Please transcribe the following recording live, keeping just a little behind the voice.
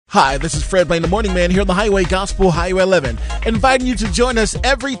Hi, this is Fred Blaine, the Morning Man, here on the Highway Gospel Highway 11, inviting you to join us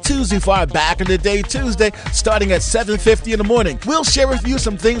every Tuesday for our Back in the Day Tuesday, starting at 7:50 in the morning. We'll share with you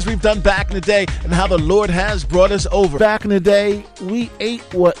some things we've done back in the day and how the Lord has brought us over. Back in the day, we ate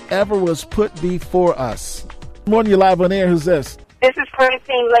whatever was put before us. Morning, you're live on air. Who's this? This is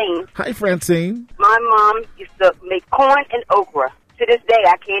Francine Lane. Hi, Francine. My mom used to make corn and okra. To this day,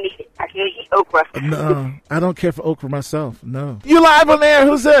 I can't eat it. I can't eat okra. No, I don't care for okra myself. No. You live on air.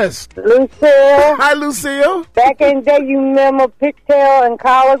 Who's this? Lucille. Hi, Lucille. Back in the day, you remember pigtail and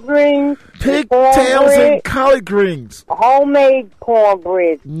collard greens? Pigtails and collard greens. Homemade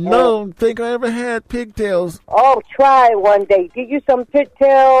cornbread. No, think I ever had pigtails. Oh, try it one day. Get you some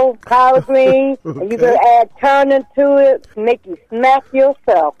pigtail, collard greens, and you can add turning to it, make you smack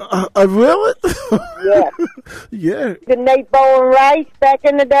yourself. Really? Yeah. Yeah. The neck bone rice back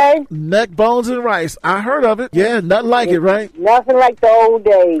in the day? Neck bones and rice. I heard of it. Yeah, nothing like it, right? Nothing like the old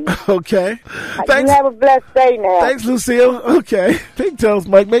days. Okay. You Thanks. have a blessed day now. Thanks, Lucille. Okay. Pigtails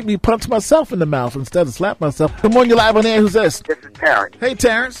might make me punch myself in the mouth instead of slap myself. Good morning, you're live on air. Who's this? This is Terrence. Hey,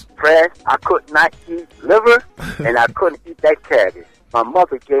 Terrence. Fred, I could not eat liver, and I couldn't eat that cabbage. My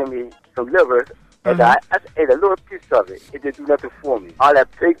mother gave me some liver, and I ate a little piece of it. It didn't do nothing for me. All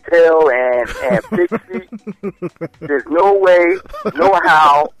that pigtail and pig feet, there's no way, no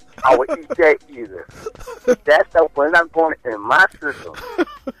how I would eat that either. That stuff was not going in my system.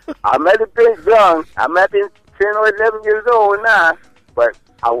 I might have been young. I might have been 10 or 11 years old now, but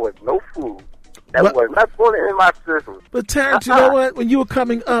I was no food. That was not going in my system. But Terrence, you know what? When you were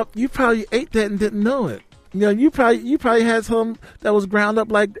coming up, you probably ate that and didn't know it. You know, you probably had some that was ground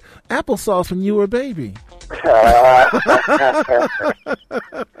up like applesauce when you were a baby. Hey,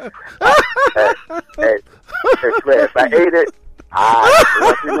 Fred, if I ate it,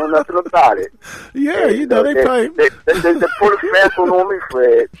 I don't know nothing about it. Yeah, you know, they probably... They put a sample on me,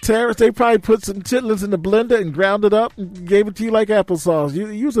 Fred. Terrence, they probably put some chitlins in the blender and ground it up and gave it to you like applesauce.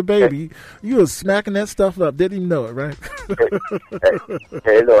 You was a baby. You was smacking that stuff up. Didn't even know it, right?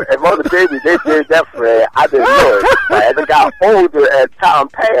 Hey, look, if I was a baby, they did that, Fred. I didn't know it. As I got older, as time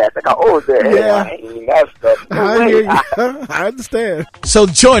passed, I got older. Yeah. I ain't eating that stuff. I hear you. I understand. So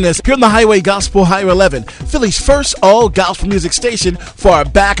join us here on the Highway Gospel Highway 11, Philly's first all-gospel music station for our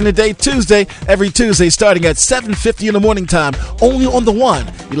Back in the Day Tuesday, every Tuesday starting at 7:50 in the morning time, only on the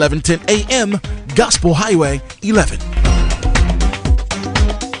 1110 a.m. Gospel Highway 11.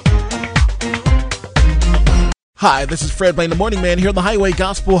 Hi, this is Fred Blaine, the Morning Man, here on the Highway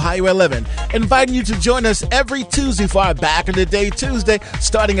Gospel Highway 11, inviting you to join us every Tuesday for our Back in the Day Tuesday,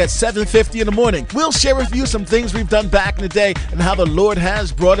 starting at 7:50 in the morning. We'll share with you some things we've done back in the day and how the Lord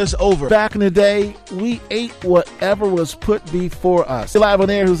has brought us over. Back in the day, we ate whatever was put before us. You're live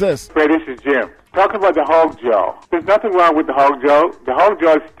on air. Who's this? Hey, this is Jim. Talking about the hog jaw. There's nothing wrong with the hog jaw. The hog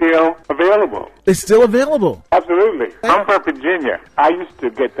jaw is still available. It's still available. Absolutely. I'm from Virginia. I used to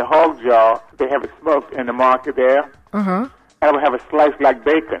get the hog jaw. They have it smoked in the market there. Uh-huh. I would have it sliced like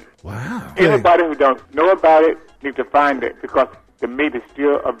bacon. Wow. Anybody who don't know about it needs to find it because the meat is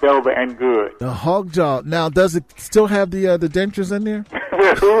still available and good. The hog jaw. Now, does it still have the dentures in there?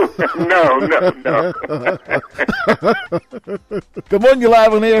 No. Good morning, you're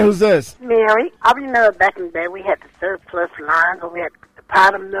live on air. Who's this? Mary, I remember back in the day we had the surplus lines and we had the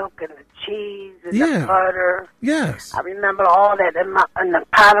powdered milk and the cheese and the butter. Yes. I remember all that and the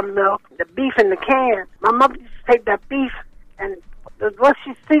powdered milk, the beef in the can. My mother used to take that beef and what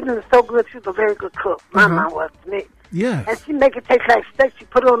she seasoned is so good. She was a very good cook. My mom was me. Yes. And she make it taste like steak. She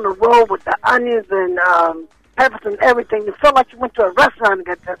put it on the roll with the onions and peppers and everything. You feel like you went to a restaurant and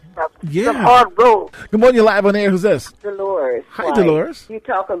got that stuff. Yeah. Some hard roll. Good morning, you're live on air. Who's this? Dolores. Hi, White. Dolores. You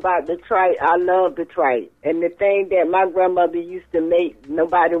talking about Detroit. I love Detroit. And the thing that my grandmother used to make,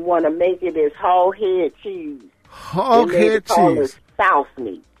 nobody want to make it, is hog head cheese. Hog head cheese. South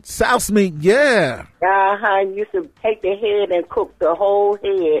meat. South meat, yeah. And used to take the head and cook the whole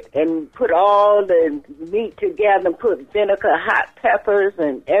head and put all the meat together and put vinegar, hot peppers,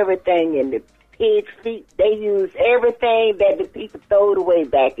 and everything in the pig feet. They used everything that the people throwed away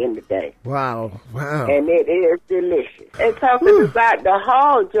back in the day. Wow. And it is delicious. And talking about the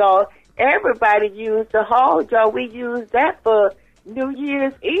hog jaw, everybody used the hog jaw. We used that for New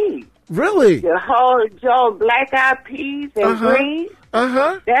Year's Eve. Really? The hog jaw, black-eyed peas and greens.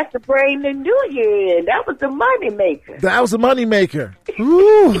 That's to bring the New Year in. That was the money maker. That was the money maker.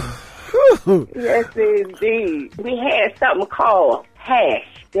 Ooh. Yes, indeed. We had something called hash.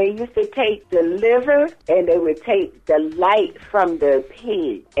 They used to take the liver and they would take the light from the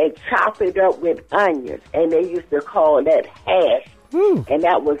pig and chop it up with onions. And they used to call that hash. And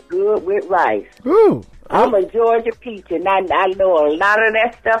that was good with rice. Ooh. I'm a Georgia peach, and I know a lot of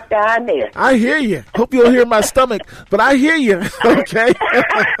that stuff down there. I hear you. Hope you don't hear my stomach, but I hear you. Okay.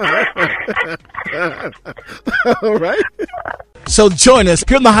 All right. So join us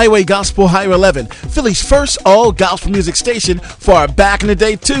here on the Highway Gospel Highway 11, Philly's first all gospel music station for our Back in the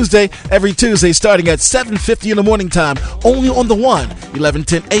Day Tuesday, every Tuesday starting at 7:50 in the morning time, only on the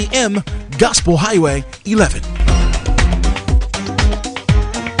 1110 a.m. Gospel Highway 11.